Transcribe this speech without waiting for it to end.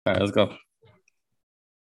All right, let's go.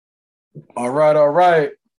 All right, all right.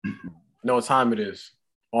 You know what time it is.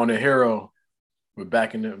 On the hero. We're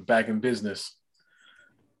back in business.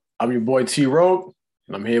 I'm your boy T Roke,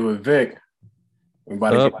 and I'm here with Vic. We're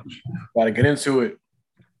Up. about to get into it.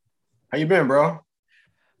 How you been, bro?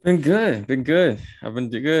 Been good. Been good. I've been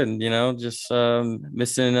good. Just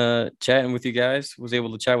missing chatting with you guys. Was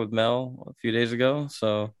able to chat with Mel a few days ago.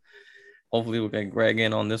 So hopefully we'll get Greg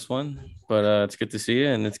in on this one. But it's good to see you,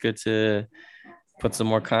 and it's good to put some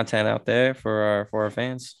more content out there for our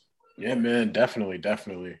fans. Yeah, man, definitely,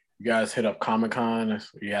 definitely. You guys hit up Comic Con.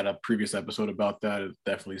 We had a previous episode about that. It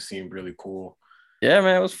definitely seemed really cool. Yeah,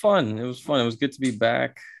 man, it was fun. It was fun. It was good to be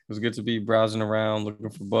back. It was good to be browsing around, looking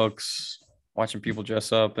for books, watching people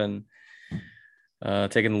dress up, and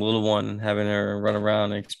taking the little one, having her run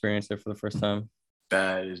around and experience it for the first time.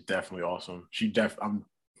 That is definitely awesome. I'm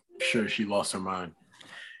sure she lost her mind.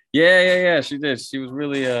 Yeah. She did. She was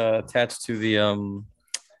really attached to the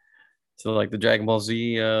Dragon Ball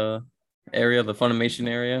Z area, the Funimation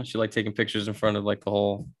area. She liked taking pictures in front of like the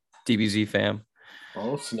whole DBZ fam,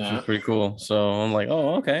 Oh, which was snap. pretty cool. So I'm like,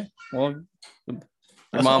 oh, okay. Well, your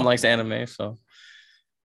That's mom awesome. likes anime, so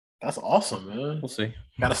That's awesome, man. we'll see.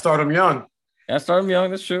 Gotta start them young. I started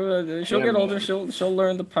young. That's true. She'll Yeah, get older. man. She'll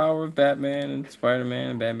learn the power of Batman and Spider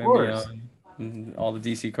Man and Of Batman course. Beyond, and all the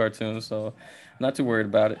DC cartoons. So I'm not too worried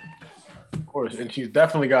about it. Of course, and she's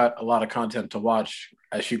definitely got a lot of content to watch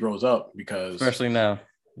as she grows up because Especially now,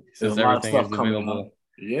 there's a since lot of everything stuff is coming out. available.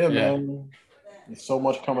 Yeah, Yeah, man. There's so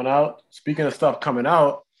much coming out. Speaking of stuff coming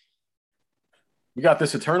out, we got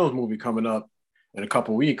this Eternals movie coming up in a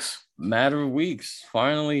couple weeks. matter of weeks,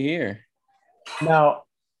 finally here. Now,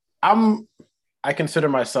 I'm I consider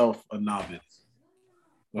myself a novice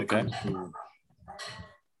when it Okay. comes to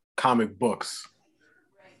comic books.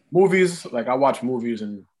 Movies, like I watch movies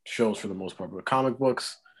and shows for the most part, but comic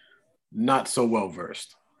books, not so well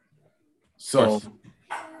versed. Of So course.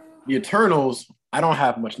 the Eternals, I don't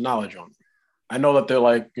have much knowledge on them. I know that they're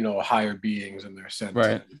like, higher beings and they're sent to,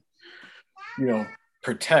 Right. you know,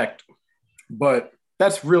 protect, but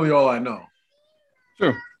that's really all I know.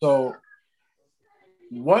 True. So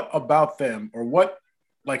what about them or what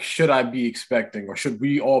like should I be expecting or should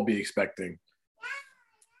we all be expecting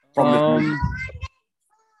from this movie?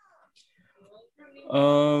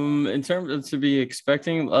 Um. In terms of to be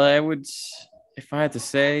expecting, I would, if I had to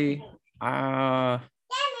say, uh,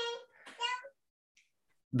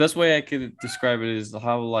 best way I could describe it is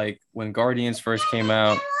how like when Guardians first came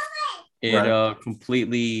out, it Right.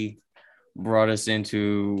 completely brought us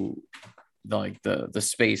into the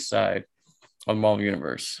space side of the Marvel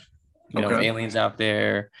Universe. Okay. Aliens out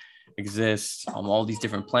there exist on all these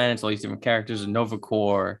different planets, all these different characters, Nova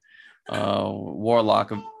Corps,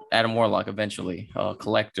 Warlock, Adam Warlock, eventually,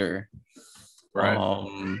 Collector, Right.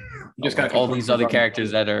 You just got to like all confirm these the other running.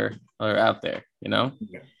 characters that are out there. Yeah.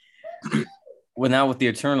 Well, now with the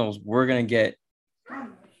Eternals, we're gonna get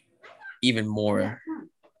even more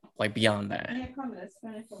like beyond that.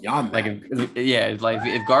 Beyond Like that.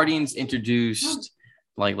 if Guardians introduced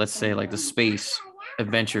like let's say like the space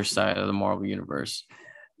adventure side of the Marvel universe,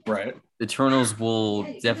 Right. Eternals will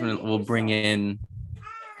bring in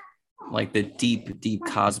like the deep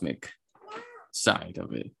cosmic side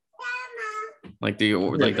of it. Like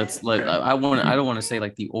Really? that's like Okay. I don't want to say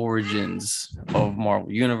like the origins of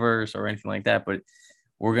Marvel universe or anything like that, but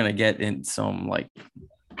we're gonna get in some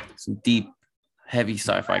deep heavy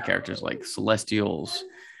sci-fi characters like Celestials,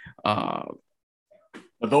 uh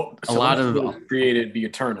But those a lot Celestials of created the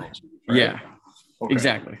Eternals, right? yeah, Okay.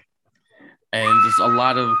 exactly. And just a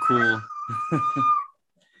lot of cool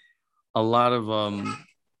a lot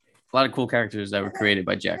of cool characters that were created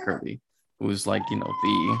by Jack Kirby, who was like,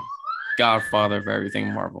 the godfather of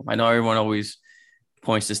everything Marvel. I know everyone always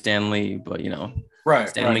points to Stan Lee, but Right.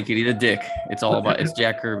 Stan Lee Right. could eat a dick. It's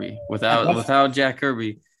Jack Kirby. Without That's, without Jack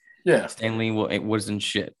Kirby, yeah. Stan Lee it wasn't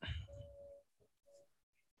shit.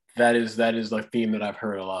 That is the theme that I've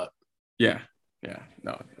heard a lot. Yeah. Yeah.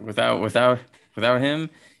 No. Without him,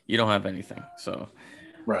 you don't have anything. So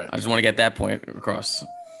Right. I just want to get that point across.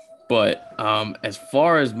 But as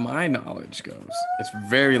far as my knowledge goes, it's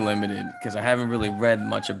very limited because I haven't really read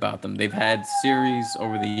much about them. They've had series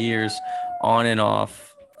over the years, on and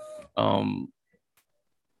off. Um,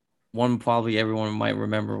 One probably everyone might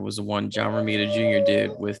remember was the one John Romita Jr.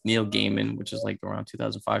 did with Neil Gaiman, which is like around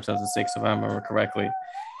 2005, 2006, if I remember correctly,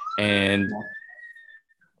 and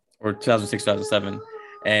or 2006, 2007,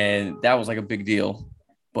 and that was like a big deal.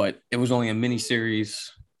 But it was only a mini series,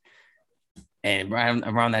 and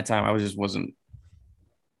around that time, I was just wasn't.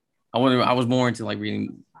 I was more into like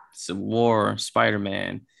reading Civil War, Spider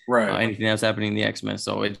Man, Right. anything that's happening in the X-Men.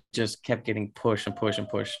 So it just kept getting pushed and pushed and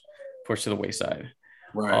pushed to the wayside.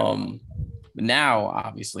 Right. Um, Now,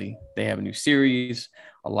 obviously, they have a new series.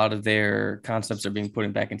 A lot of their concepts are being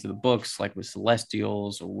put back into the books, like with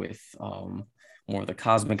Celestials or with more of the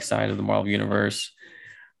cosmic side of the Marvel Universe,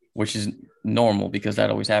 which is normal because that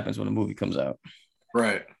always happens when a movie comes out.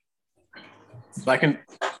 Right. So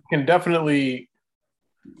can definitely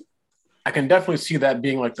I can definitely see that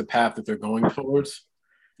being like the path that they're going towards.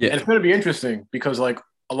 And Yeah. it's going to be interesting because like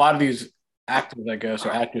a lot of these actors, I guess,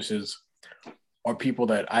 or actresses are people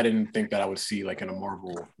that I didn't think that I would see like in the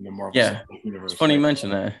Marvel Yeah. Cinematic It's Universe. funny you Like mention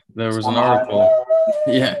that. There was an Salma article.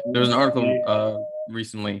 Hayek, Yeah. There was an article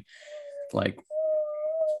recently, like,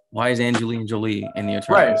 why is Angelina Jolie in the right,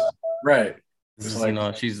 Eternals? right. This It's is,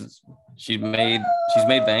 like she's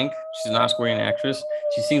made bank. She's an Oscar-winning actress.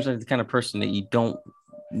 She seems like the kind of person that you don't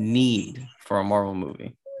need for a Marvel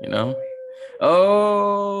movie, you know?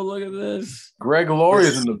 Oh, look at this. Greg Laurie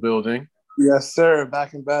is Yes, in the building, yes, sir.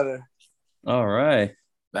 Back and better. All right.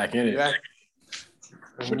 back in it. Yeah.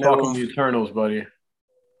 We're talking the Eternals, buddy.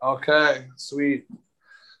 Okay, sweet.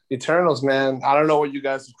 Eternals, man. I don't know what you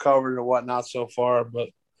guys have covered or whatnot so far, but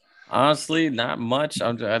Honestly, not much.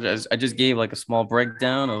 I just gave like a small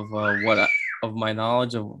breakdown of of my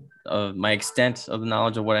knowledge of my extent of the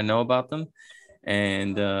knowledge of what I know about them,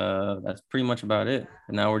 and that's pretty much about it.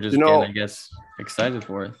 And now we're you just getting, I know, guess, excited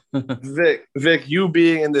for it. Vic, you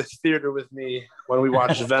being in this theater with me when we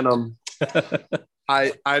watched Venom,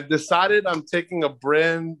 I've decided I'm taking a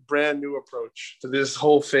brand new approach to this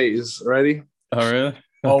whole phase. Ready? Oh, really?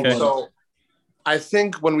 Oh, Okay. So I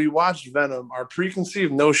think when we watched Venom, our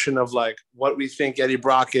preconceived notion of like what we think Eddie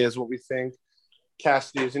Brock is, what we think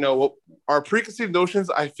Cassidy is, what our preconceived notions,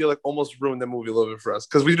 I feel like almost ruined the movie a little bit for us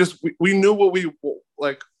because we knew what we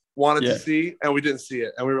like wanted to Yeah. see and we didn't see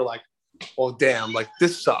it, and we were like, oh damn, like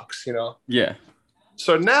this sucks, Yeah.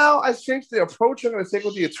 So now I think the approach I'm going to take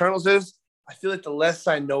with the Eternals is I feel like the less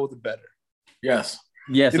I know, the better. yes.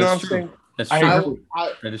 Yes, You know that's what I'm true. saying? That's I true.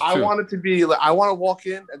 I, That is I true. want it to be like I want to walk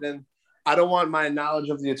in and then I don't want my knowledge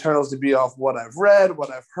of the Eternals to be off what I've read,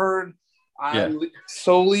 what I've heard. I'm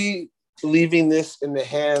solely leaving this in the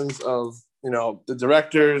hands of the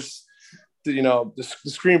directors, the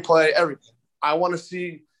screenplay, everything. I want to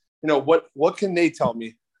see what can they tell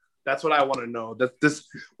me. That's what I want to know.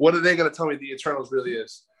 What are they going to tell me the Eternals really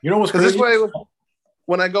is? You know what's Because crazy? this way,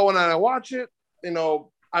 when I go and I watch it,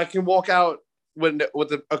 I can walk out with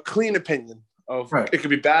a clean opinion of Right. it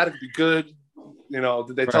could be bad, it could be good.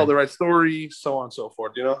 Did they tell the right story, so on and so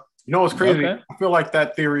forth. You know what's crazy? Okay. I feel like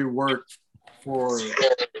that theory worked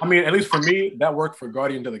at least for me, that worked for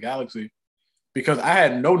Guardians of the Galaxy because I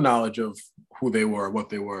had no knowledge of who they were, what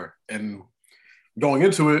they were. And going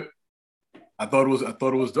into it, I thought it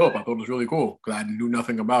was dope. I thought it was really cool because I knew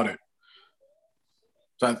nothing about it.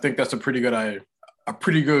 So I think that's a pretty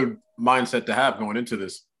good mindset to have going into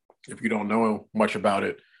this if you don't know much about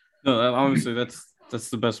it. No, honestly, that's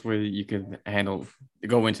the best way you can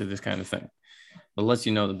go into this kind of thing. The less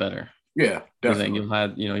you know, the better. Yeah, Because then definitely.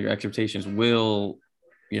 you'll have, your expectations will,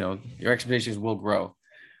 grow.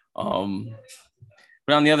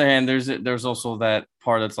 But on the other hand, there's also that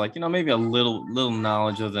part that's like, maybe a little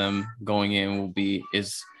knowledge of them going in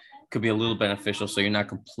could be a little beneficial, so you're not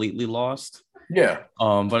completely lost. Yeah.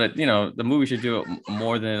 But the movie should do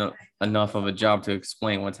more than enough of a job to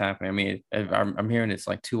explain what's happening. I mean, I'm hearing it's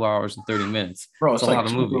like 2 hours and 30 minutes. Bro, it's a like lot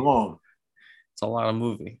of super movie. long. It's a lot of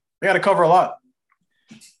movie. They got to cover a lot.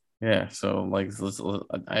 Yeah, so like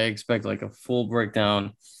I expect like a full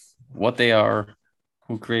breakdown, what they are,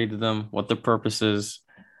 who created them, what their purpose is,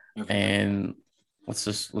 and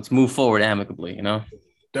let's move forward amicably,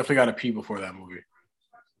 Definitely got to pee before that movie.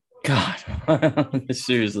 God,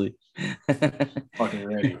 seriously. Fucking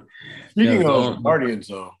ready. Speaking of Guardians,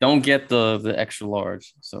 though, don't get the extra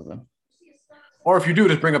large. or if you do,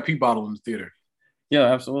 just bring a pee bottle in the theater. Yeah,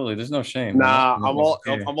 absolutely. There's no shame. Nah, I'm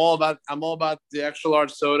all about the extra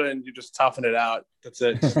large soda, and you just toughen it out. That's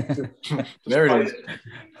it. There it is.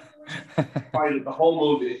 Fight it the whole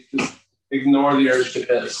movie. Just ignore the urge to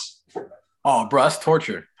piss. Oh, bro, that's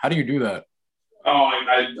torture. How do you do that? Oh,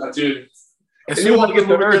 I dude. As soon as I get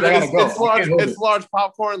the urge, I gotta go. It's large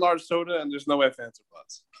popcorn, large soda, and there's no ifs, ands, or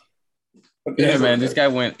buts. Yeah, man, this guy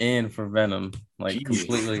went in for Venom, like Jeez.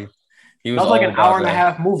 Completely. That was like an hour and a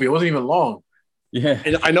half movie. It wasn't even long. Yeah,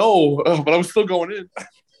 and I know, but I was still going in.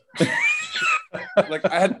 Like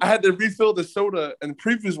I had to refill the soda, and the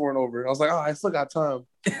previews weren't over. I was like, oh, I still got time.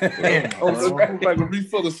 I was like,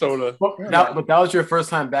 refill the soda. But that was your first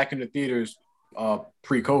time back in the theaters,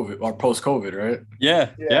 pre-COVID or post-COVID, right?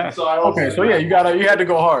 Yeah. So So yeah, you had to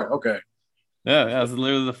go hard. Okay. Yeah, yeah, it's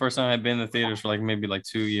literally the first time I've been in the theaters for like maybe like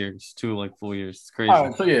 2 years, two like full years. It's All crazy.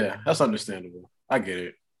 right, so yeah, that's understandable. I get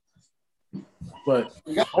it. But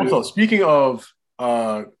also, speaking of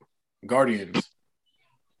Guardians,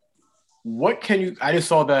 what can you? I just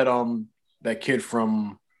saw that kid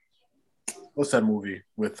from what's that movie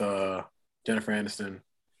with Jennifer Aniston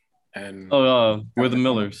and Oh, we're the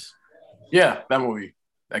Millers. yeah, that movie.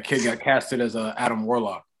 That kid got casted as Adam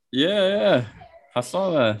Warlock. Yeah, yeah. I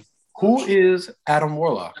saw that. Who is Adam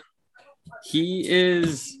Warlock? He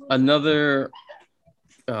is another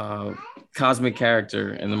uh, cosmic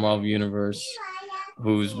character in the Marvel universe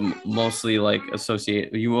who's mostly like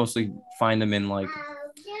associated. You mostly find him in like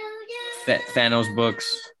Thanos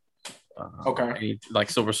books, Okay. like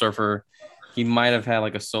Silver Surfer. He might have had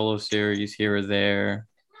like a solo series here or there,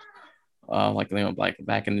 like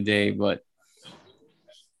back in the day. But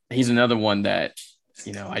he's another one that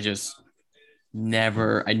I just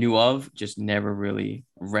never I knew of, just never really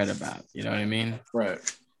read about. You know what I mean? Right.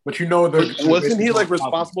 But you know, wasn't he like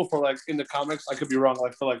responsible for like in the comics? I could be wrong.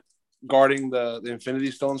 Like for like guarding the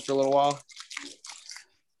Infinity Stones for a little while.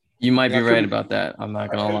 You might be right about that. I'm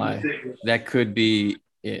not gonna lie. That could be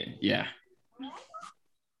it. Yeah.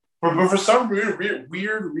 But for some weird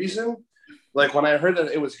reason, like when I heard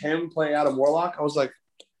that it was him playing Adam Warlock, I was like,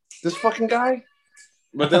 this fucking guy.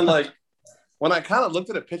 But then like when I kind of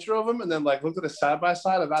looked at a picture of him and then like looked at a side by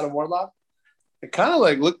side of Adam Warlock, it kind of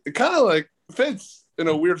like fits in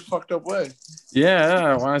a weird fucked up way.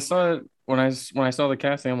 Yeah. When I saw it, when I saw the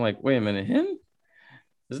casting, I'm like, wait a minute, him?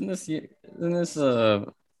 Isn't this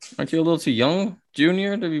aren't you a little too young,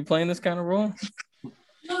 Junior, to be playing this kind of role?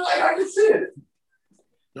 I can see it.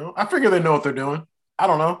 No, I figure they know what they're doing. I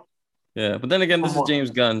don't know. Yeah, but then again, this is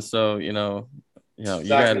James Gunn, so you exactly. you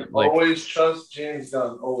got like always trust James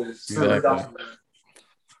Gunn. Always. exactly.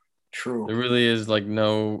 True. There really is like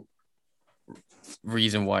no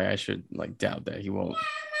reason why I should like doubt that he won't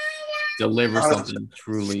deliver something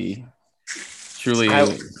truly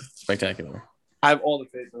spectacular. I have all the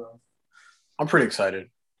faith in him. I'm pretty excited.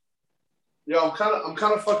 Yeah, I'm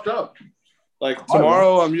kind of fucked up. Like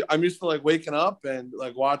tomorrow, I'm used to like waking up and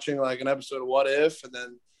like watching like an episode of What If, and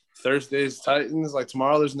then Thursday's Titans. Like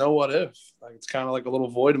tomorrow, there's no What If. Like it's kind of like a little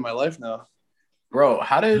void in my life now. Bro,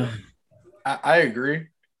 how did I agree?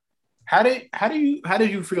 How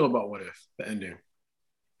did you feel about What If, the ending?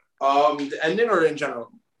 The ending or in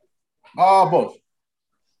general? Both.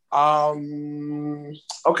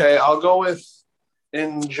 Okay, I'll go with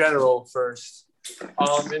in general first.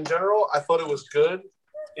 In general, I thought it was good.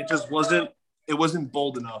 It just wasn't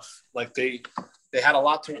bold enough. Like they had a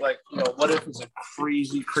lot to like, What If is a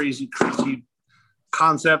crazy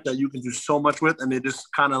concept that you can do so much with, and they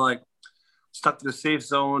just kind of like stuck to the safe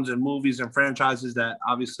zones and movies and franchises that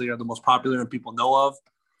obviously are the most popular and people know of.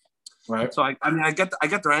 Right. So I mean I get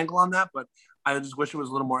their angle on that, but I just wish it was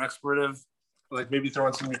a little more explorative. Like maybe throw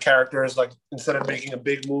in some new characters, like instead of making a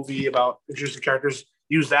big movie about introducing characters,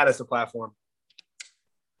 use that as the platform.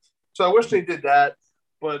 So I wish they did that,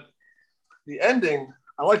 but the ending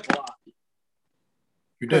I liked a lot.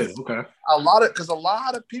 You did, okay. A lot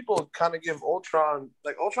of people kind of give Ultron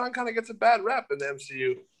kind of gets a bad rap in the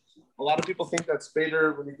MCU. A lot of people think that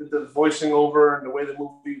Spader, when he did the voicing over and the way the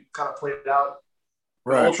movie kind of played out,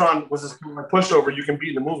 right. Ultron was this kind of pushover you can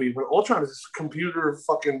beat in the movie. But Ultron is this computer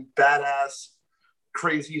fucking badass,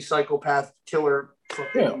 crazy psychopath killer.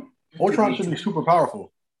 Yeah, Ultron should be super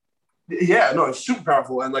powerful. Yeah, no, it's super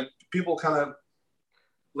powerful, and like people kind of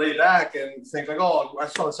lay back and think like, oh, I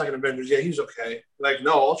saw the second Avengers. Yeah, he's okay. Like,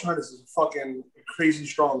 no, Ultron is a fucking crazy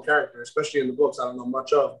strong character, especially in the books. I don't know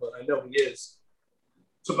much of, but I know he is.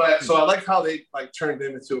 So I like how they like turned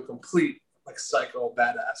him into a complete like psycho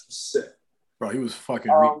badass. Sick, bro. He was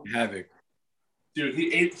fucking wreaking havoc, dude.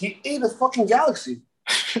 He ate a fucking galaxy.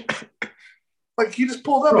 Like he just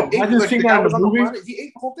pulled up and ate. Like, the guy was on the planet. He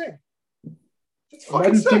ate the whole thing. It's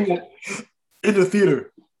fucking sick. In the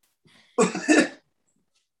theater.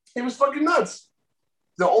 It was fucking nuts.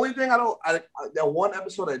 The only thing that one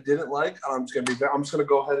episode I didn't like, I'm just gonna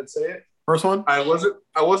go ahead and say it. First one? I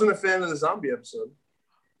wasn't a fan of the zombie episode.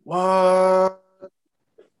 What?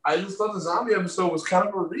 I just thought the zombie episode was kind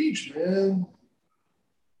of a reach, man.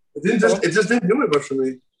 It just didn't do it much for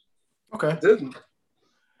me. Okay. It didn't.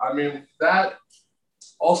 I mean, that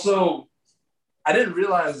also, I didn't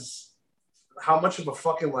realize how much of a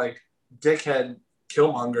fucking like dickhead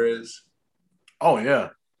Killmonger is. Oh yeah.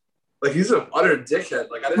 Like he's an utter dickhead.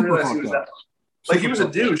 Like I didn't realize he was that. Like he was a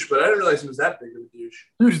douche, but I didn't realize he was that big of a douche.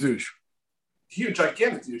 Huge douche. Huge,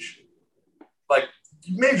 gigantic douche. Like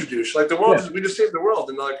major douche. Like the world, we just saved the world,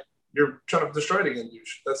 and like you're trying to destroy it again,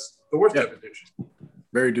 douche. That's the worst type of douche.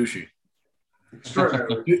 Very douchey.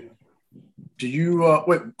 Extraordinary. Do you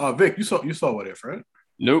wait? Vic, you saw What If, right?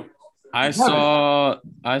 Nope. I You haven't. saw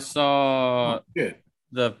I Oh, saw good.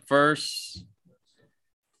 the first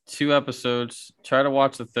two episodes, tried to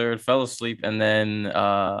watch the third, fell asleep, and then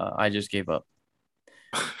I just gave up.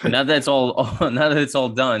 But now that it's all now that it's all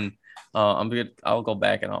done, I'm good. I'll go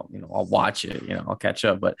back and I'll watch it. I'll catch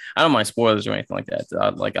up. But I don't mind spoilers or anything like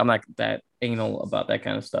that. Like I'm not that anal about that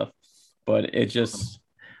kind of stuff. But it just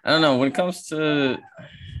I don't know when it comes to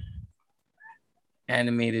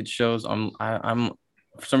animated shows. I'm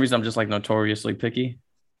for some reason I'm just like notoriously picky.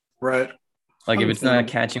 Right. Like if it's not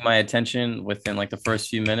Understandable. catching my attention within like the first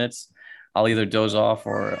few minutes, I'll either doze off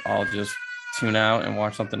or I'll just tune out and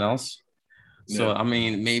watch something else. So Yeah. I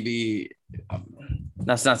mean, maybe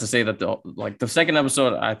that's not to say that the second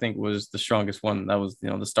episode I think was the strongest one. That was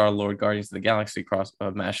the Star Lord Guardians of the Galaxy cross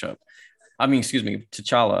mashup. I mean, excuse me,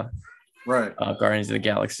 T'Challa Right. Guardians of the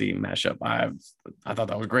Galaxy mashup. I thought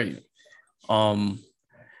that was great. Um,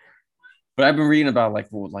 but I've been reading about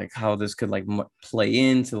like how this could like play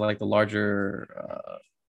into like the larger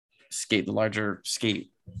skate, the larger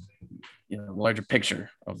picture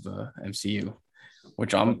of the MCU,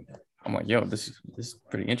 which I'm like, yo, this is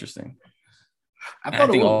pretty interesting. I And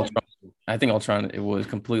thought it was. I think Ultron it was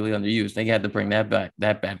completely underused. They had to bring that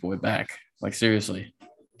bad boy back. Like seriously,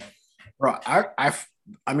 Bro, I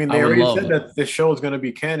mean, I they would already love. said that this show is going to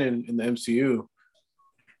be canon in the MCU,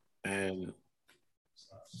 and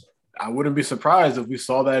I wouldn't be surprised if we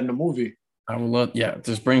saw that in the movie. I would love. Yeah,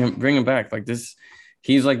 just bring him back. Like this,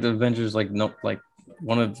 he's like the Avengers. Like no, like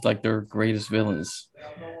one of like their greatest villains.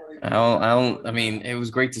 I mean, it was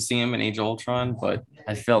great to see him in Age of Ultron, but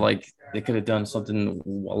I felt like they could have done something a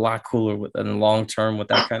lot cooler with in the long term with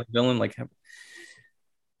that kind of villain. Like it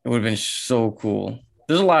would have been so cool.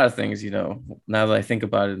 There's a lot of things, now that I think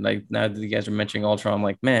about it, like now that you guys are mentioning Ultron, I'm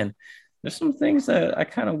like, man, there's some things that I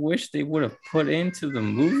kind of wish they would have put into the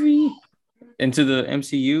movie, into the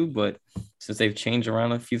MCU, but since they've changed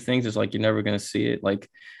around a few things, it's like you're never gonna see it. Like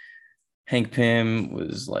Hank Pym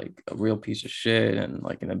was like a real piece of shit and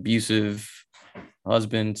like an abusive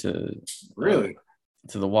husband uh, Really?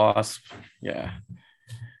 to the Wasp. Yeah.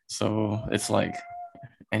 So it's like,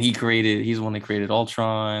 and he's the one that created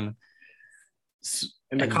Ultron,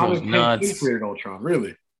 In the and he goes comics, Hank Pym nuts. created Ultron.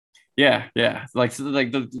 Really? Yeah, yeah. Like so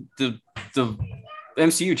like the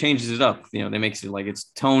MCU changes it up. They makes it like it's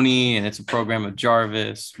Tony and it's a program of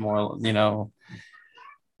Jarvis, more,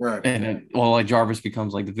 Right. and well, like Jarvis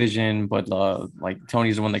becomes like the Vision, but like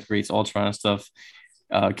Tony's the one that creates Ultron and stuff.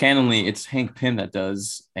 Canonly, it's Hank Pym that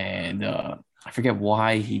does, and I forget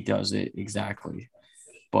why he does it exactly,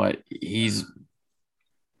 but he's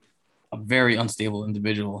a very unstable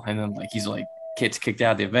individual, and then like he's like gets kicked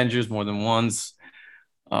out of the Avengers more than once.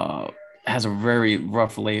 Uh, has a very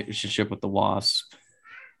rough relationship with the Wasp.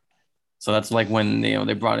 So that's like when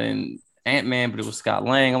they brought in Ant-Man, but it was Scott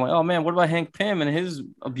Lang. I'm like, oh man, what about Hank Pym and his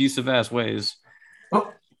abusive ass ways?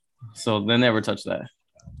 Oh, So they never touched that.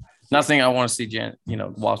 Not saying I want to see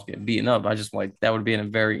Wasp get beaten up. I just like that would be a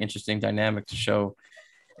very interesting dynamic to show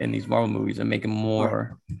in these Marvel movies and make them right.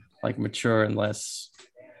 more like mature and Less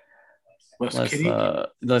kitty.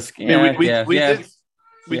 less I mean, yeah, yeah, yeah,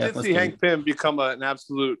 we yeah, did less see kidding. Hank Pym become an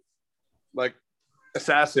absolute like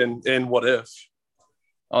assassin in What If.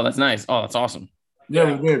 Oh, that's nice. Oh, that's awesome. Yeah,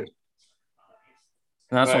 Yeah. we did. And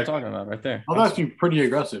that's what I'm Right. talking about right there. I was actually pretty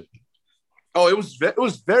aggressive. Oh, it was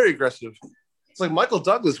very aggressive. It's like Michael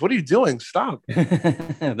Douglas. What are you doing? Stop.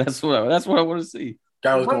 That's what I want to see.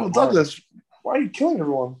 Guy was Michael going hard. Douglas. Why are you killing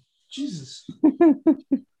everyone? Jesus.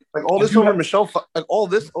 Like all this over Michelle. Like all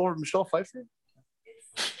this over Michelle Pfeiffer.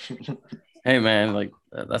 Hey man, like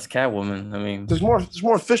that's Catwoman. I mean, There's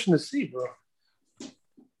more fish in the sea, bro.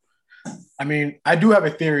 I mean, I do have a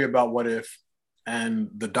theory about What If and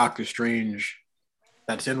the Doctor Strange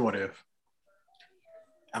that's in What If.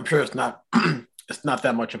 I'm sure it's not it's not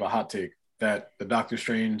that much of a hot take that the Doctor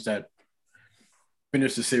Strange that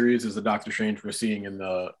finished the series is the Doctor Strange we're seeing in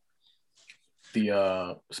the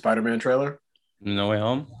Spider-Man trailer. No Way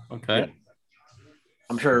Home. Okay. Yeah.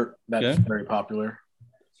 I'm sure that's Yeah. very popular.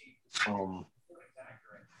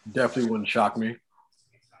 Definitely wouldn't shock me.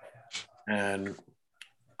 And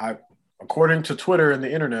according to Twitter and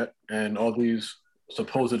the internet and all these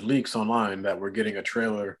supposed leaks online, that we're getting a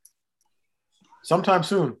trailer sometime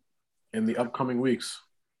soon in the upcoming weeks.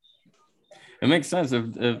 It makes sense if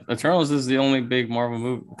Eternals is the only big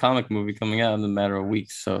Marvel comic movie coming out in a matter of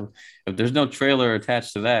weeks. So if there's no trailer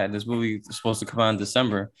attached to that, this movie is supposed to come out in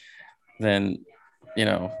December, then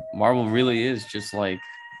Marvel really is just like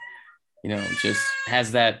just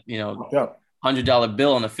has that Yeah. $100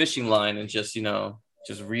 bill on the fishing line and just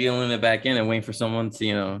just reeling it back in and waiting for someone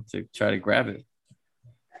to, to try to grab it.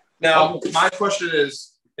 Now, my question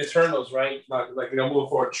is Eternals, right? Like moving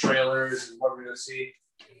forward, trailers and what we're gonna see.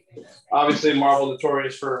 Obviously, Marvel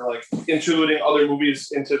notorious for like including other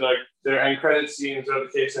movies into like their end credit scenes or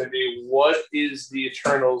the case may be. What is the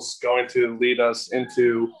Eternals going to lead us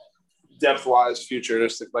into depth-wise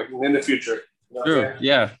futuristic, like in the future? You know True.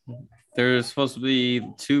 Yeah. There's supposed to be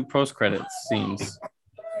 2 post-credits scenes.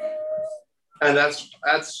 And that's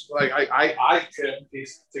like I can't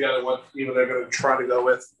piece together what even they're going to try to go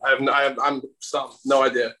with. I'm stumped. No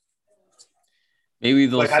idea. Maybe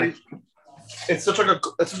they'll. Like, how do you, it's such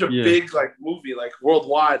a big like movie like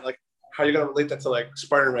worldwide. Like, how are you going to relate that to like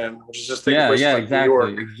Spider-Man, which is just taking place in like, exactly, New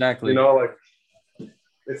York? exactly. You know, like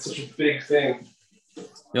it's such a big thing.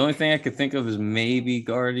 The only thing I could think of is maybe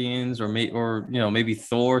Guardians or maybe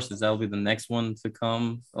Thor, since that'll be the next one to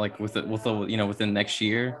come, like within next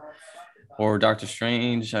year, or Doctor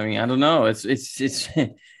Strange. I mean, I don't know. It's it's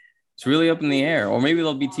really up in the air. Or maybe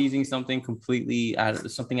they'll be teasing something completely out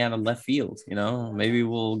of left field. Maybe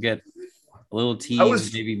we'll get a little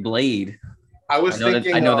tease. Maybe Blade. I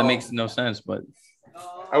know that makes no sense, but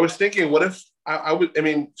I was thinking, what if I would? I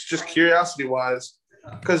mean, just curiosity wise.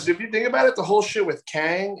 Because if you think about it, the whole shit with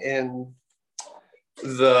Kang and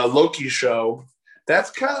the Loki show, that's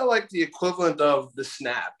kind of like the equivalent of the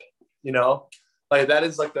snap, Like that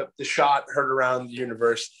is like the shot heard around the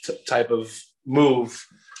universe type of move,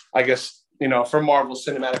 I guess, for Marvel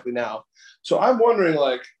cinematically now. So I'm wondering,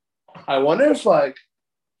 like, I wonder if like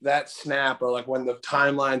that snap or like when the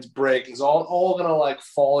timelines break is all gonna like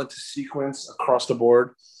fall into sequence across the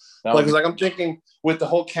board. Like I'm thinking with the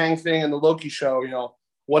whole Kang thing and the Loki show,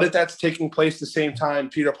 what if that's taking place the same time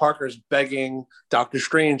Peter Parker's begging Doctor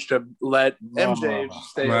Strange to let MJ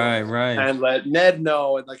stay right, and let Ned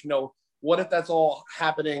know, and like what if that's all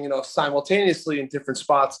happening simultaneously in different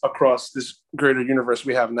spots across this greater universe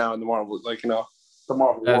we have now in the Marvel, the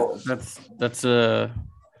Marvel world. That's an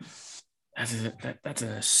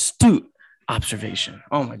astute observation.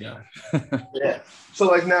 Oh my god. Yeah. So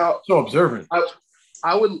like now, so observant.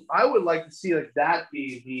 I would like to see like that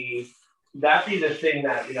be the thing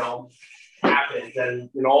that happens,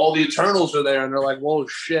 and all the Eternals are there, and they're like, whoa,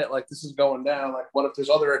 shit, like this is going down. Like, what if there's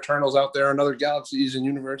other Eternals out there in other galaxies and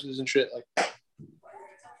universes and shit? Like,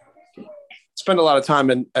 spend a lot of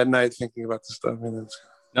time at night thinking about this stuff.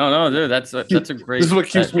 No, dude, that's a great. This is what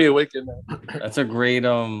keeps me awake at night. That's a great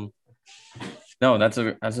No, that's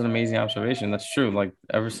an amazing observation. That's true. Like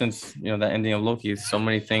ever since that ending of Loki, so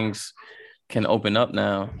many things can open up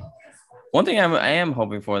now. One thing I am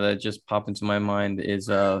hoping for that just popped into my mind is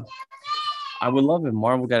I would love if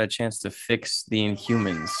Marvel got a chance to fix the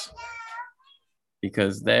Inhumans,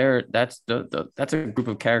 because that's a group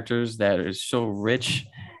of characters that is so rich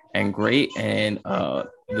and great, and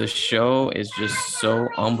the show is just so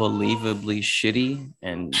unbelievably shitty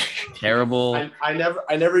and terrible. I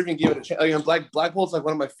never even gave it a chance. Like, Black Bolt's like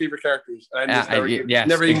one of my favorite characters, and I just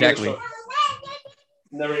never even exactly.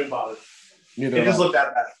 Never even bothered. It just looked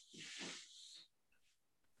that bad.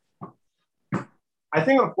 I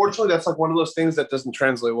think, unfortunately, that's like one of those things that doesn't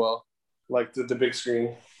translate well, like the big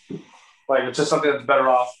screen. Like, it's just something that's better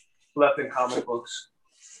off left in comic books,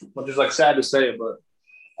 which is like sad to say, but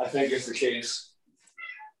I think it's the case.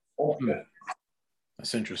 Okay.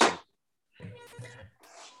 That's interesting.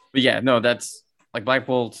 But yeah, no, that's like Black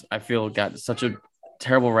Bolt. I feel got such a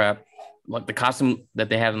terrible rap. Like the costume that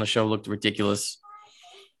they had on the show looked ridiculous,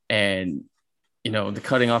 and the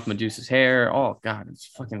cutting off Medusa's hair. Oh god, it's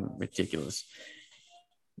fucking ridiculous.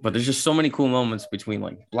 But there's just so many cool moments between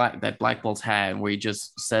like Black Bolt's had where he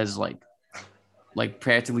just says like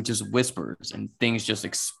practically just whispers and things just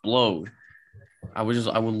explode. I would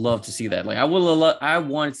love to see that. Like I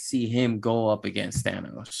wanted to see him go up against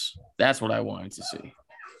Thanos. That's what I wanted to see.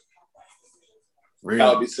 Really?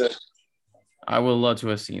 That would be sick. I would love to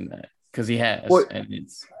have seen that because he has, and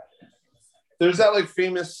it's. There's that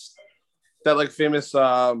famous.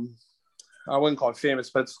 I wouldn't call it famous,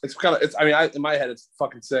 but it's kind of. I mean, in my head, it's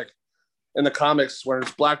fucking sick. In the comics, where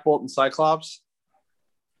it's Black Bolt and Cyclops,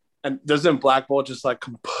 and doesn't Black Bolt just like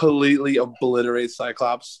completely obliterate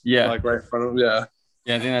Cyclops? Yeah, like right in front of him. Yeah.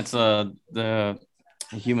 Yeah, I think that's the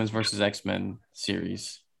Humans versus X-Men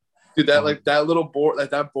series. Dude, that little board,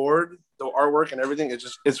 that board, the artwork and everything,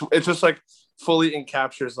 it's just like fully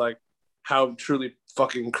encaptures like how truly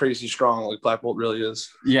fucking crazy strong like Black Bolt really is.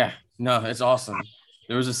 Yeah, no, it's awesome.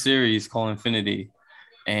 There was a series called Infinity,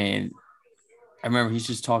 and I remember he's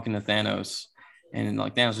just talking to Thanos, and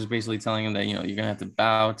like Thanos was basically telling him that you're gonna have to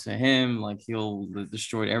bow to him, like he'll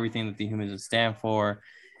destroy everything that the humans stand for,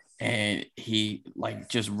 and he like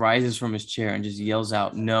just rises from his chair and just yells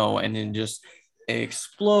out no, and then just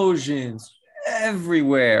explosions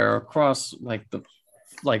everywhere across the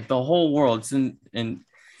whole world. It's in, and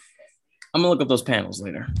I'm gonna look up those panels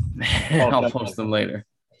later. I'll post them later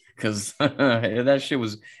because that shit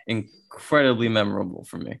was incredibly memorable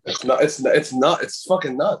for me. It's not. It's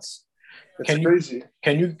fucking nuts. It's crazy.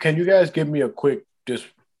 Can you guys give me a quick just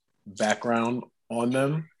background on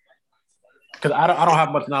them? Because I don't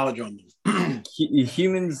have much knowledge on them.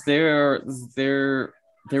 Humans, they're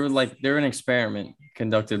an experiment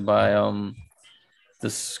conducted by the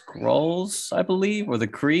Skrulls, I believe, or the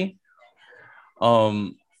Kree.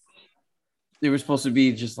 They were supposed to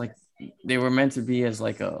be just like, they were meant to be as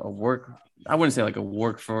like a work. I wouldn't say like a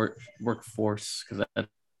workforce, because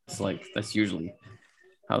that's usually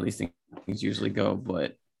how these things usually go.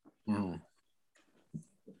 But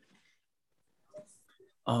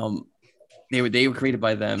they were created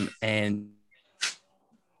by them, and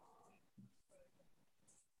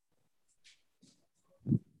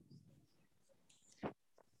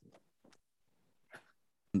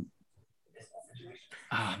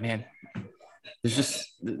man, there's just,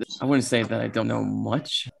 I wouldn't say that I don't know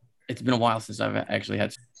much. It's been a while since I've actually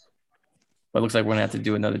had, but it looks like we're gonna have to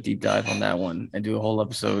do another deep dive on that one and do a whole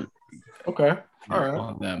episode. Okay, all right.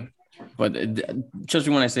 On them. But trust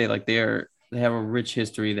me when I say, like, they have a rich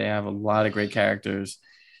history. They have a lot of great characters,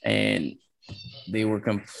 and they were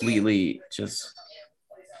completely just,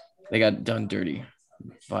 they got done dirty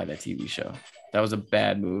by that TV show. That was a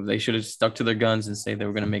bad move. They should have stuck to their guns and say they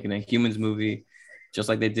were going to make an Inhumans movie, just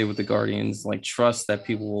like they did with the Guardians. Like, trust that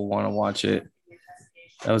people will want to watch it.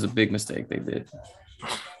 That was a big mistake they did.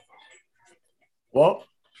 Well,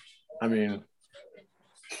 I mean,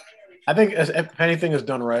 I think if anything is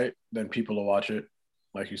done right, then people will watch it,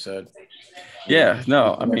 like you said. Yeah,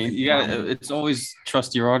 no, I mean, it's always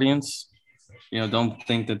trust your audience. Don't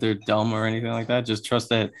think that they're dumb or anything like that. Just trust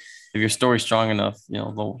that if your story's strong enough,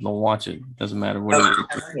 they'll watch it. Doesn't matter what it is.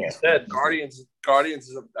 Like you said, Guardians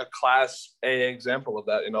is a class A example of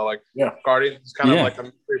that. Guardians is kind of like a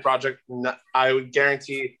mystery project. I would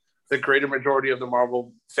guarantee the greater majority of the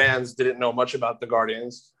Marvel fans didn't know much about the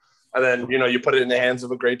Guardians. And then, you put it in the hands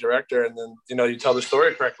of a great director, and then, you tell the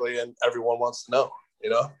story correctly, and everyone wants to know,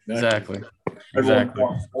 Exactly.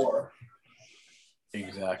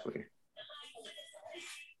 Exactly.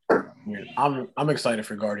 I'm excited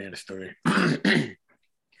for Guardians 3.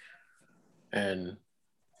 And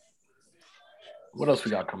what else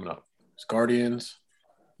we got coming up? It's Guardians.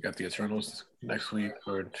 We got the Eternals next week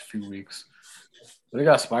or a few weeks. We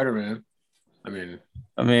got Spider-Man. I mean,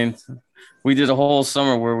 we did a whole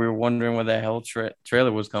summer where we were wondering where the hell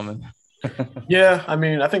trailer was coming. Yeah, I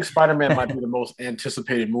mean, I think Spider-Man might be the most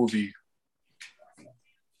anticipated movie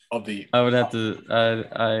of the. I would have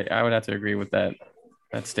to agree with that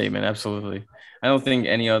statement. Absolutely. I don't think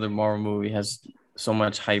any other Marvel movie has so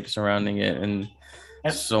much hype surrounding it and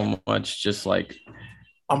so much just like.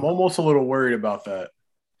 I'm almost a little worried about that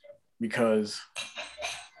because.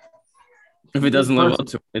 If it doesn't live up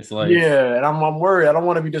to it, it's like. Yeah, and I'm worried. I don't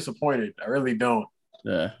want to be disappointed. I really don't.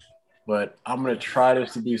 Yeah. But I'm going to try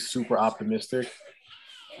this to be super optimistic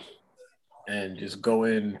and just go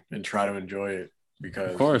in and try to enjoy it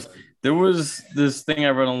because. Of course. There was this thing I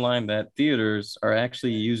read online that theaters are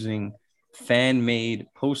actually using fan-made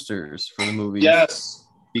posters for the movie. Yes.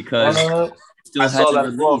 Because still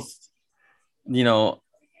hasn't released,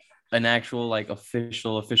 an actual like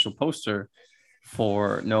official poster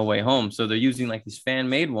for No Way Home. So they're using like these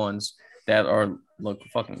fan-made ones that look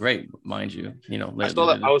fucking great, mind you. I saw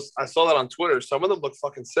that on Twitter. Some of them look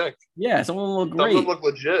fucking sick. Yeah, some of them look great. Some of them look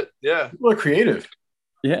legit. Yeah, people are creative.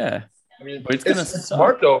 Yeah, I mean, but it's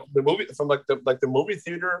smart though. The movie from the movie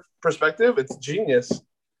theater perspective, it's genius.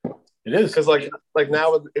 It is because like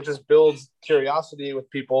now it just builds curiosity with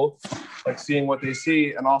people, like seeing what they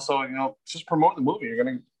see, and also just promote the movie. You're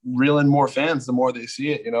gonna reel in more fans the more they see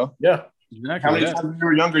it. Yeah, exactly. How many times when you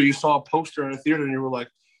were younger you saw a poster in a theater and you were like,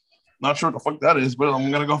 not sure what the fuck that is, but I'm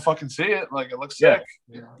gonna go fucking see it. Like it looks sick.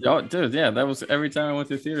 Oh, dude, yeah, that was every time I went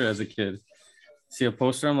to the theater as a kid. See a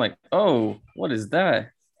poster, I'm like, oh, what is that?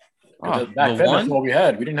 Oh, back then, that's what we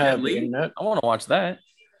had. We didn't have the internet. I want to watch that.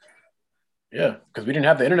 Yeah, because we didn't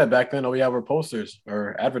have the internet back then. All we had were posters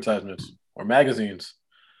or advertisements or magazines.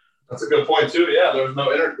 That's a good point too. Yeah, there was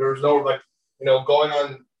no internet. There was no going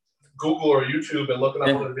on Google or YouTube and looking up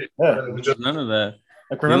other videos. Yeah, there was just none of that.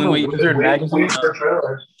 Like remember Wizard magazine?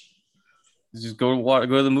 Just go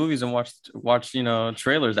to the movies and watch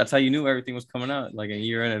trailers. That's how you knew everything was coming out like a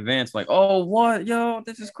year in advance. Like, oh, what, yo,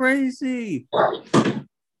 this is crazy.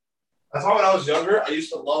 That's how when I was younger, I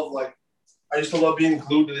used to love I used to love being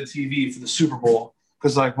glued to the TV for the Super Bowl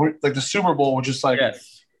because like the Super Bowl was just like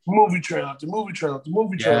Yes. movie trailer after movie trailer after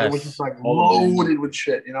movie trailer. It was just like Totally. loaded with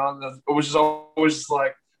shit, you know. And it was just always just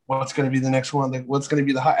like, what's going to be the next one? Like, what's going to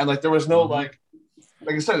be the high? And like, there was no like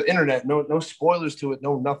I said, the internet, no spoilers to it,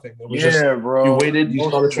 no nothing. It was just bro. you waited, you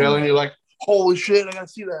saw the trailer, and you're like, holy shit, I gotta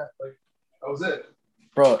see that. Like that was it,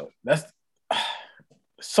 bro. That's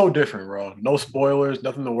so different, bro. No spoilers,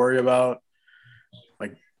 nothing to worry about.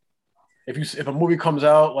 Like if a movie comes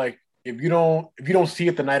out, like if you don't see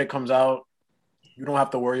it the night it comes out, you don't have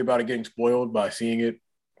to worry about it getting spoiled by seeing it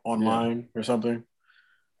online or something.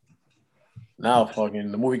 Now,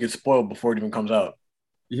 fucking the movie gets spoiled before it even comes out.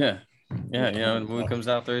 Yeah. Yeah, you know, the movie comes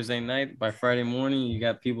out Thursday night. By Friday morning, you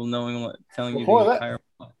got people telling you Before the that, entire.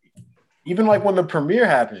 even like when the premiere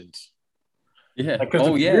happens, Yeah. like because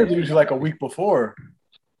the premiere is usually like a week before.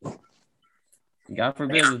 God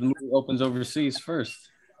forbid the movie opens overseas first.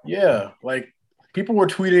 Yeah, like people were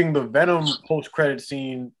tweeting the Venom post-credit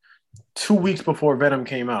scene 2 weeks before Venom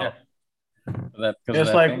came out. Yeah.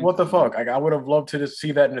 It's like, what the fuck? Like, I would have loved to just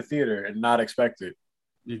see that in the theater and not expect it.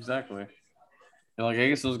 Exactly. And like, I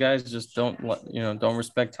guess those guys just don't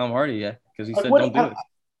respect Tom Hardy yet because he Like, said don't do it.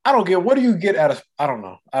 I don't get. What do you get out of? I don't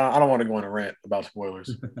know. I don't want to go on a rant about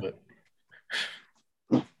spoilers, but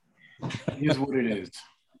it is what it is.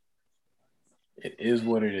 It is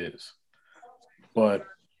what it is. But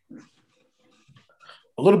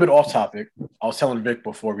a little bit off topic. I was telling Vic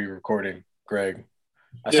before we were recording, Greg.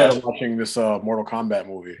 I started watching this Mortal Kombat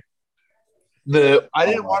movie. I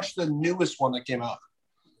didn't watch the newest one that came out.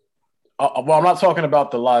 Well, I'm not talking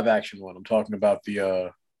about the live action one. I'm talking about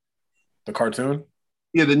the cartoon.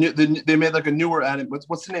 Yeah, they made like a newer anime.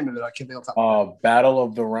 What's the name of it? I can't think of top. Battle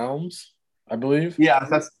of the Realms, I believe. Yeah,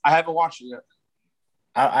 I haven't watched it yet.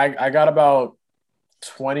 I got about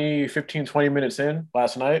 20 minutes in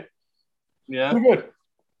last night. Yeah. Pretty good.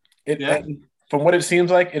 And from what it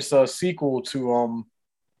seems like, it's a sequel to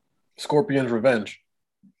Scorpion's Revenge.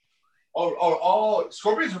 Oh,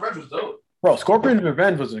 Scorpion's Revenge was dope. Bro, Scorpion's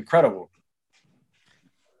Revenge was incredible.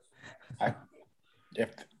 I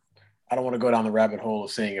don't want to go down the rabbit hole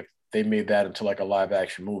of saying if they made that into like a live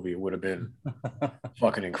action movie, it would have been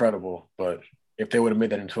fucking incredible. But if they would have made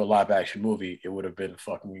that into a live action movie, it would have been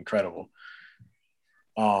fucking incredible.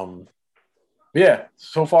 Yeah,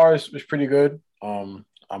 so far it's pretty good. I'm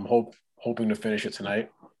hoping to finish it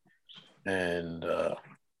tonight, and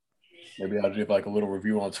maybe I'll do like a little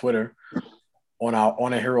review on Twitter, on our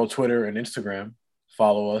On a Hero Twitter and Instagram.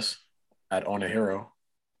 Follow us at On a Hero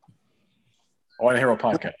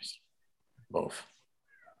Podcast. Both.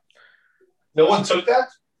 No one took that?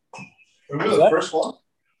 Remember the first one?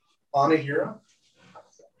 On a Hero?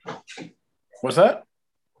 What's that?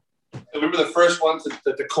 Remember the first one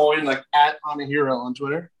to coin like at On a Hero on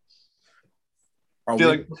Twitter? I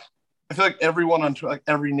feel like everyone on Twitter, like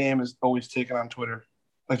every name is always taken on Twitter.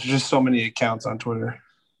 Like there's just so many accounts on Twitter.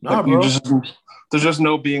 Nah, bro. There's just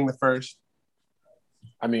no being the first.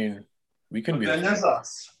 I mean, we can be the first. first. That's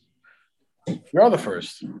us. We are the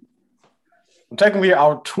first. Technically,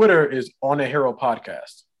 our Twitter is On a Hero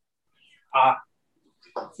Podcast.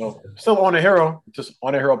 So still On a Hero, just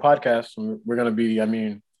On a Hero Podcast. We're gonna be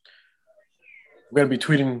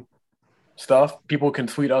tweeting stuff. People can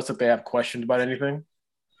tweet us if they have questions about anything.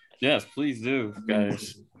 Yes, please do,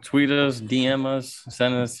 guys. Tweet us, DM us,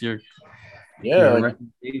 send us your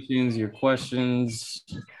recommendations, your questions.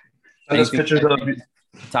 Send us pictures of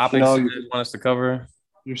topics you want us to cover.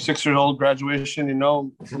 Your 6-year-old graduation,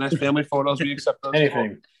 nice family photos. We accept those.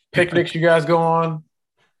 Anything. Picnics you guys go on.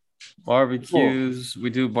 Barbecues. Cool.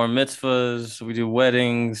 We do bar mitzvahs. We do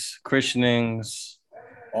weddings, christenings.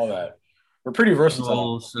 All that. We're pretty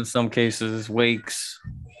versatile. In some cases, wakes.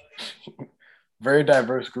 Very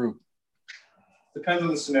diverse group. Depends on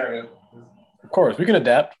the scenario. Of course, we can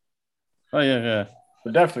adapt. Oh, yeah.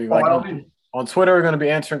 But definitely, on Twitter, we're going to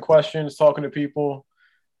be answering questions, talking to people.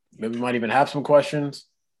 Maybe we might even have some questions.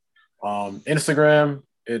 Instagram,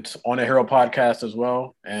 it's On a Hero Podcast as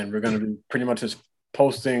well. And we're going to be pretty much just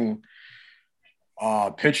posting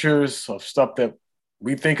pictures of stuff that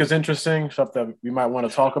we think is interesting, stuff that we might want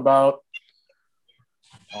to talk about.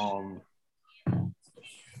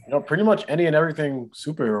 Pretty much any and everything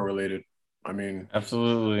superhero related. I mean,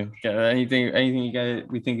 absolutely. Yeah, anything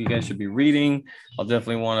we think you guys should be reading. I'll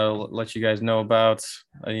definitely want to let you guys know about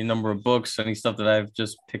any number of books, any stuff that I've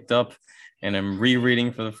just picked up and I'm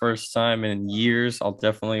rereading for the first time in years. I'll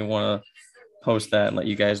definitely want to post that and let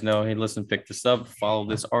you guys know, hey, listen, pick this up, follow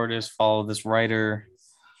this artist, follow this writer.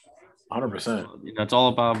 100%. It's all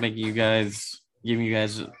about giving you guys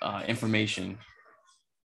information.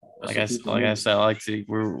 That's Like what I people like I need. said, I like to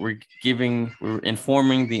we're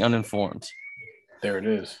informing the uninformed. There it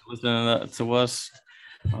is. Listening to us,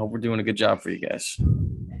 we're doing a good job for you guys.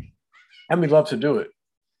 And we'd love to do it.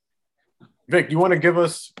 Vic, you want to give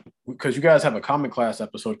us, because you guys have a common class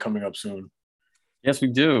episode coming up soon. Yes, we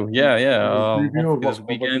do. Yeah, yeah. Preview of Hopefully this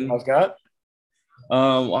what you weekend. guys got.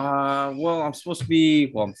 Well, I'm supposed to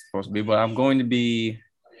be. Well, I'm supposed to be, but I'm going to be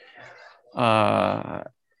uh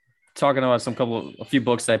talking about a few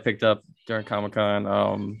books that I picked up during Comic Con.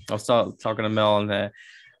 I was talking to Mel and that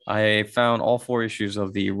I found all 4 issues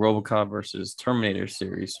of the RoboCop versus Terminator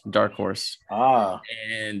series, Dark Horse, Ah,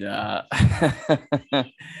 and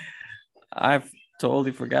I've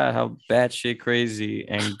totally forgot how batshit crazy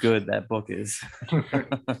and good that book is.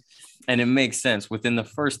 And it makes sense within the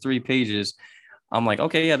first 3 pages. I'm like,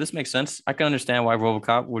 okay, yeah, this makes sense. I can understand why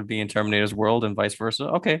RoboCop would be in Terminator's world and vice versa.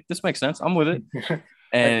 Okay, this makes sense. I'm with it. like,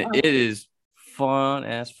 And it is fun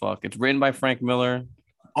as fuck. It's written by Frank Miller.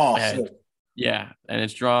 oh, And sick. yeah, and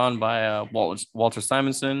it's drawn by Walter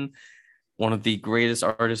Simonson, one of the greatest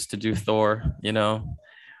artists to do Thor,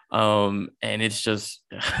 and it's just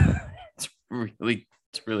it's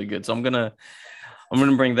really good. So I'm gonna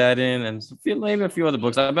bring that in and maybe a few other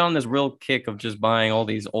books. I've been on this real kick of just buying all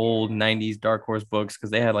these old '90s Dark Horse books because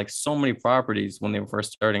they had like so many properties when they were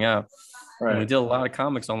first starting out. And we Right. did a lot of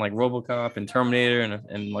comics on like RoboCop and Terminator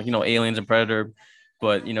and like Aliens and Predator.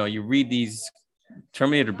 But you read these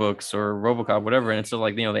Terminator books or RoboCop, whatever, and it's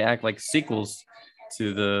like they act like sequels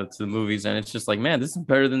to the movies, and it's just like, man, this is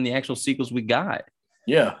better than the actual sequels we got.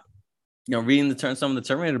 Yeah. Reading some of the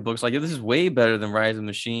Terminator books, like, yeah, this is way better than Rise of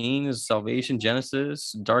Machines, Salvation,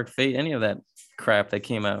 Genesis, Dark Fate, any of that crap that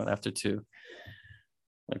came out after 2.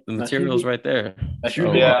 Like the material's right there. That's So,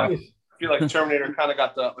 usually Yeah. the case. I feel like Terminator kind of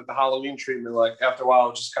got the Halloween treatment. Like after a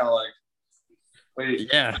while, it's just kind of like, wait,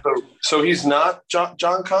 yeah, so he's not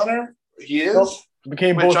John Connor? He is? Nope.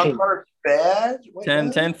 Became Wait, John bullshit. Connor bad?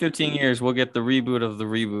 Wait, 10, 15 years, we'll get the reboot of the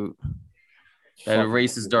reboot that Fucking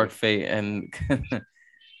erases stupid. Dark Fate, and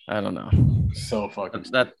I don't know. So fucking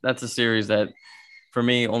That's a series that, for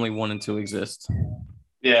me, only 1 and 2 exist.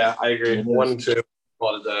 Yeah, I agree. It is. 1 and 2,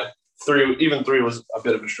 well, today. 3, even 3 was a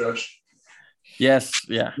bit of a stretch. Yes,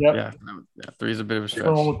 yeah, Yep. yeah. 3 is a bit of a the stretch.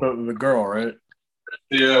 one with the girl, right?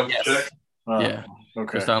 Yeah. Yes. Yeah.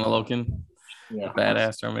 Okay. Kristanna Loken, Yeah.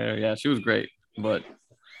 badass Terminator. Yeah, she was great, but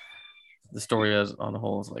the story as on the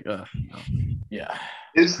whole is like, no. Yeah.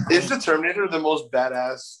 Is the Terminator the most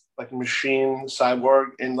badass like machine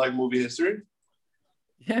cyborg in like movie history?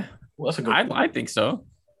 Yeah, Well, that's a good. I think so.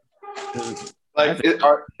 Like,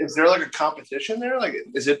 is there like a competition there? Like,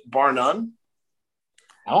 is it bar none?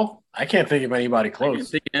 I can't think of anybody I can't close.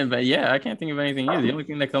 think I can't think of anything either. The only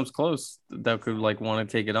thing that comes close that could like want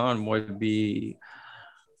to take it on would be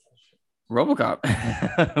RoboCop,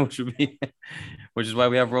 which is why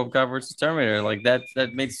we have RoboCop versus Terminator. Like that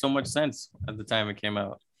made so much sense at the time it came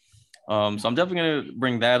out. So I'm definitely gonna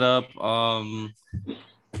bring that up.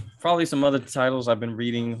 Probably some other titles I've been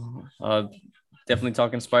reading. Definitely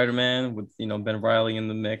talking Spider-Man with Ben Reilly in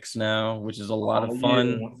the mix now, which is a lot of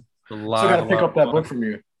fun. Yeah. A Still lot, gotta a pick lot up of that fun. book from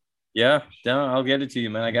you. Yeah, down. I'll get it to you,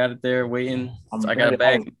 man. I got it there waiting. I got very it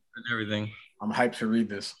back hyped. and everything. I'm hyped to read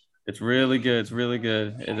this. It's really good. It's really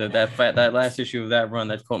good. That last issue of that run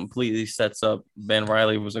that completely sets up Ben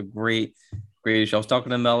Reilly was a great issue. I was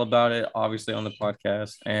talking to Mel about it, obviously on the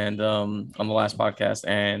podcast and on the last podcast,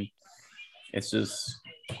 and it's just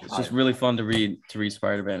really fun to read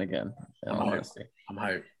Spider-Man again. In all honesty, I'm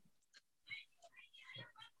hyped.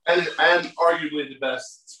 And arguably the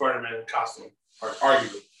best Spider-Man costume, or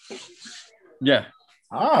arguably. Yeah.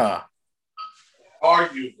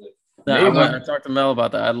 Arguably. I talked to Mel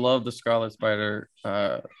about that. I love the Scarlet Spider.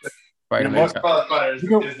 Spider-Man. Scarlet Spider is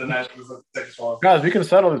the sickest one. Guys, we can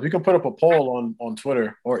settle this. We can put up a poll on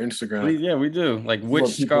Twitter or Instagram. Yeah, we do. Like, which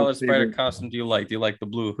Scarlet Spider costume do you like? Do you like the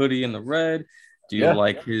blue hoodie and the red? Do you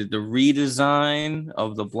like the redesign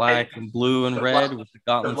of the black and blue and red with the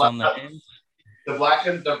gauntlets on the hands? The black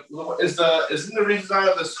and isn't the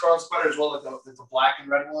redesign of the Scarlet Spider as well, like the black and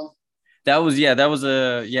red one? That was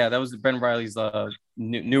Ben Reilly's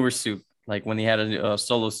newer suit, like when he had a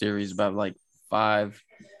solo series about like a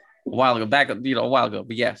while ago, a while ago.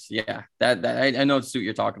 But yes, yeah, that I know the suit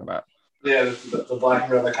you're talking about. Yeah, the black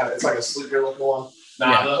and red, it's like a sleeker looking one.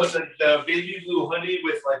 The baby blue hoodie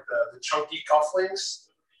with like the chunky cufflinks.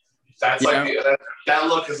 That's like that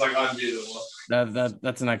look is like unbeatable.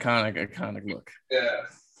 That's an iconic look. Yeah,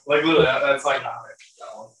 like literally, that's iconic.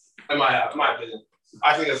 That one, in my opinion,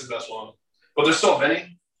 I think that's the best one. But there's so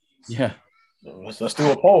many. Yeah. Let's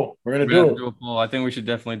do a poll. We're gonna We have do to it. do a poll. I think we should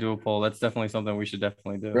definitely do a poll. That's definitely something we should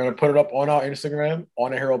definitely do. We're gonna put it up on our Instagram,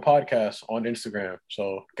 on the Hero Podcast on Instagram.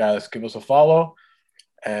 So guys, give us a follow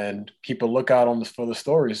and keep a lookout on for the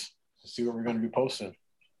stories. See what we're gonna be posting.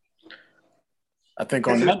 I think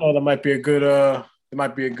on that note, that might be a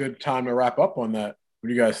good time to wrap up on that. What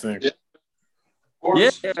do you guys think?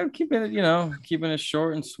 Yeah, keeping it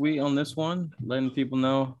short and sweet on this one, letting people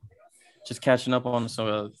know, just catching up on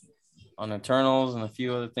some on Eternals and a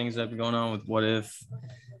few other things that have been going on with What If.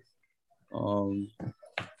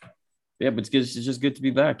 Yeah, but it's just good to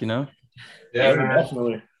be back, Yeah,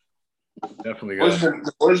 definitely, guys.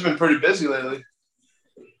 The boys been pretty busy lately.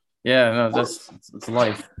 Yeah, no, it's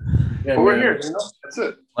life. Yeah, but we're here. That's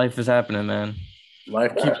it. Life is happening, man.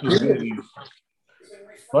 Life keeps us busy.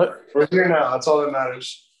 But we're here now. That's all that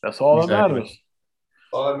matters. That's all that matters.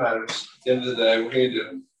 All that matters. At the end of the day, what can you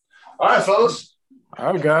do? All right, fellas.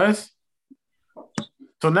 All right, guys.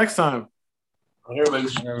 Till next time. Here,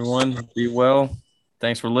 ladies. Everyone, be well.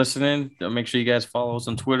 Thanks for listening. Make sure you guys follow us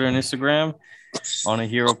on Twitter and Instagram on a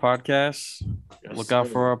Hero Podcast. Yes, look out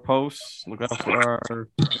for our posts. Look out for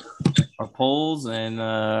our polls and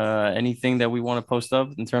anything that we want to post up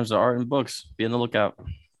in terms of art and books. Be on the lookout.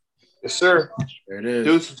 Yes, sir. There it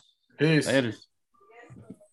is. Peace. Later.